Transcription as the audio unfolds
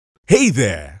Hey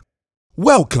there!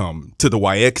 Welcome to the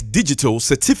WAEC Digital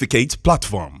Certificate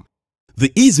platform,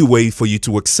 the easy way for you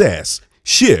to access,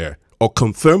 share, or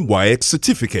confirm WAEC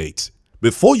certificate.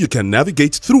 Before you can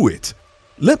navigate through it,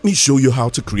 let me show you how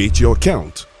to create your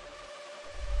account.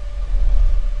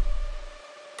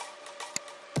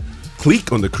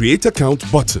 Click on the Create Account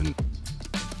button.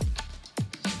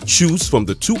 Choose from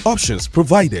the two options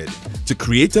provided to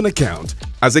create an account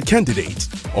as a candidate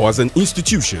or as an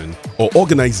institution or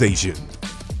organization.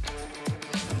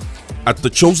 At the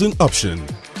chosen option,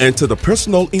 enter the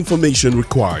personal information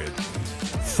required.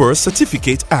 For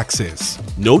certificate access,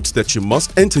 note that you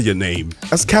must enter your name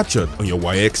as captured on your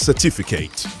WAEC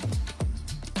certificate.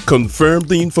 Confirm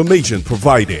the information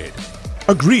provided.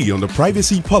 Agree on the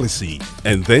privacy policy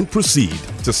and then proceed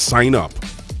to sign up.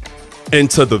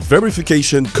 Enter the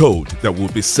verification code that will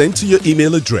be sent to your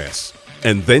email address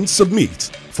and then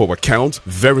submit for account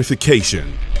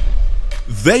verification.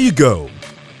 There you go.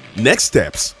 Next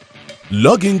steps: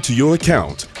 log into your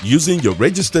account using your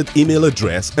registered email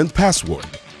address and password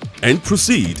and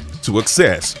proceed to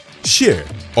access, share,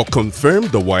 or confirm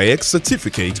the WAEC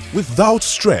certificate without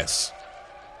stress.